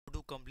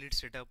complete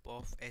setup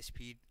of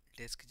HP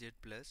DeskJet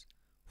Plus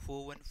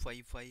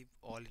 4155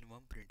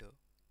 all-in-one printer.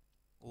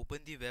 Open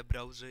the web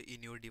browser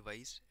in your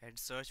device and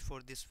search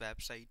for this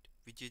website,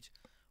 which is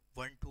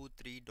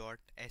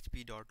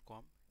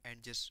 123.hp.com,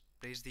 and just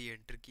press the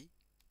enter key.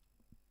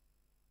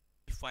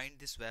 Find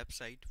this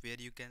website where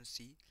you can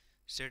see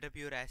set up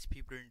your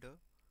HP printer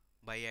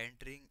by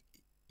entering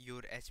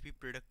your HP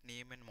product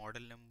name and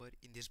model number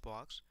in this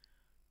box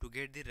to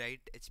get the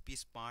right HP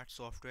Smart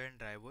software and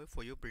driver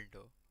for your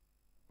printer.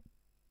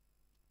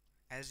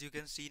 As you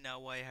can see,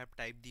 now I have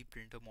typed the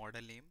printer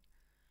model name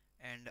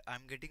and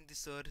I'm getting the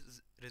search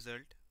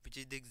result, which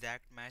is the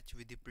exact match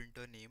with the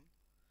printer name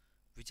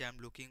which I'm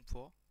looking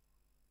for.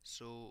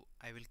 So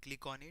I will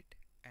click on it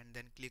and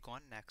then click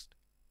on next.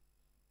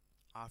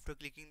 After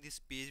clicking, this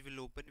page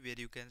will open where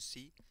you can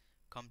see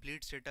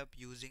complete setup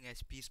using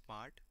HP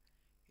Smart.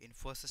 In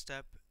first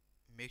step,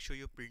 make sure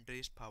your printer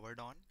is powered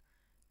on,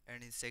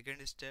 and in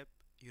second step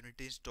you need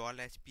to install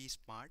HP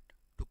Smart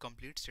to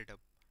complete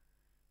setup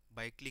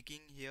by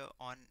clicking here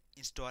on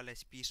install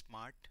HP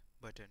Smart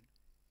button.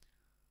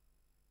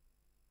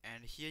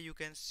 And here you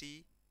can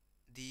see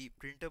the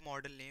printer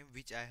model name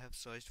which I have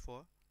searched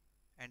for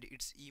and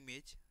its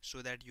image,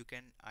 so that you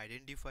can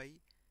identify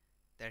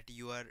that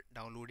you are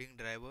downloading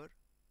driver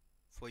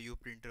for your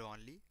printer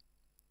only.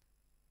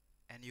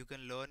 And you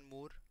can learn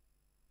more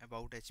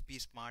about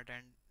HP Smart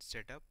and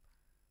setup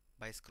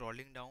by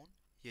scrolling down.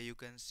 Here you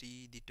can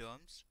see the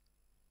terms,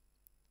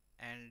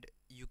 and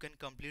you can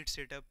complete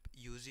setup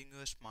using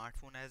your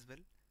smartphone as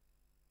well,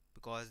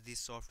 because this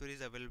software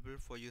is available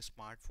for your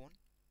smartphone.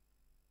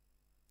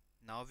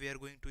 Now we are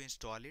going to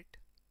install it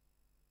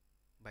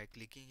by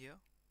clicking here.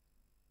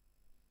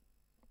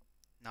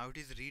 Now it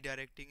is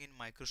redirecting in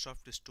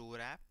Microsoft Store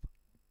app.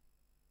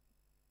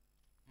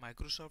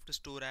 Microsoft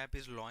Store app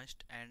is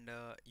launched, and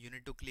you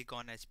need to click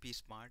on HP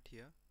Smart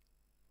here.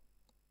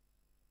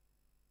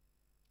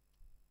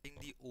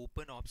 The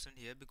open option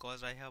here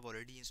because I have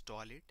already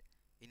installed it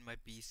in my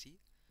PC,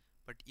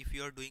 but if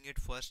you are doing it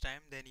first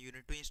time, then you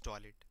need to install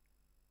it.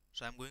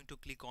 So I'm going to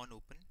click on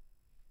open.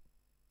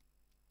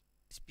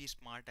 HP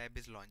Smart app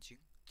is launching,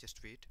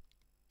 just wait.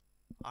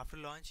 After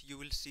launch, you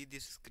will see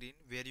this screen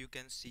where you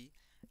can see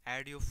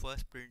add your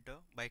first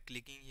printer by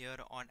clicking here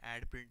on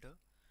add printer.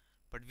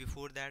 But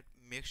before that,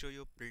 make sure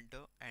your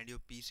printer and your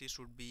PC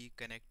should be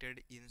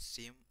connected in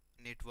same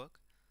network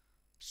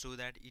so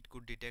that it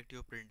could detect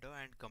your printer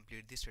and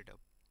complete the setup.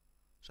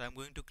 So I'm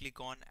going to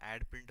click on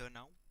add printer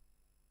now.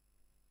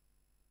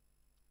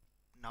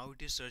 Now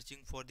it is searching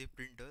for the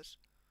printers.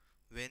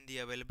 When the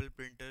available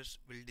printers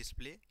will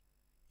display,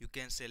 you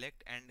can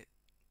select and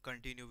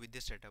continue with the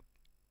setup.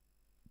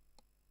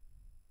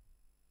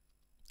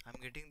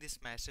 I'm getting this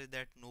message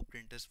that no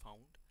printers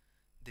found.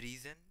 The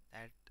reason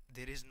that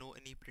there is no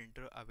any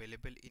printer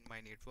available in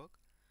my network.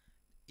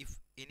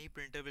 If any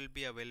printer will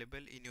be available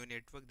in your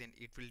network, then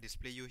it will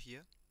display you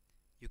here.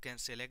 You can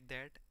select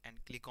that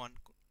and click on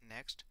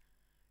next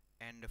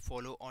and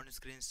follow on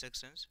screen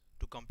instructions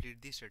to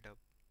complete the setup.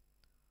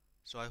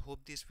 So I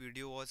hope this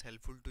video was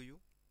helpful to you.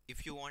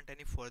 If you want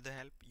any further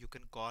help, you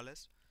can call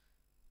us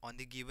on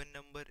the given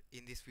number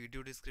in this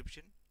video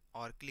description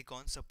or click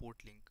on support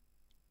link.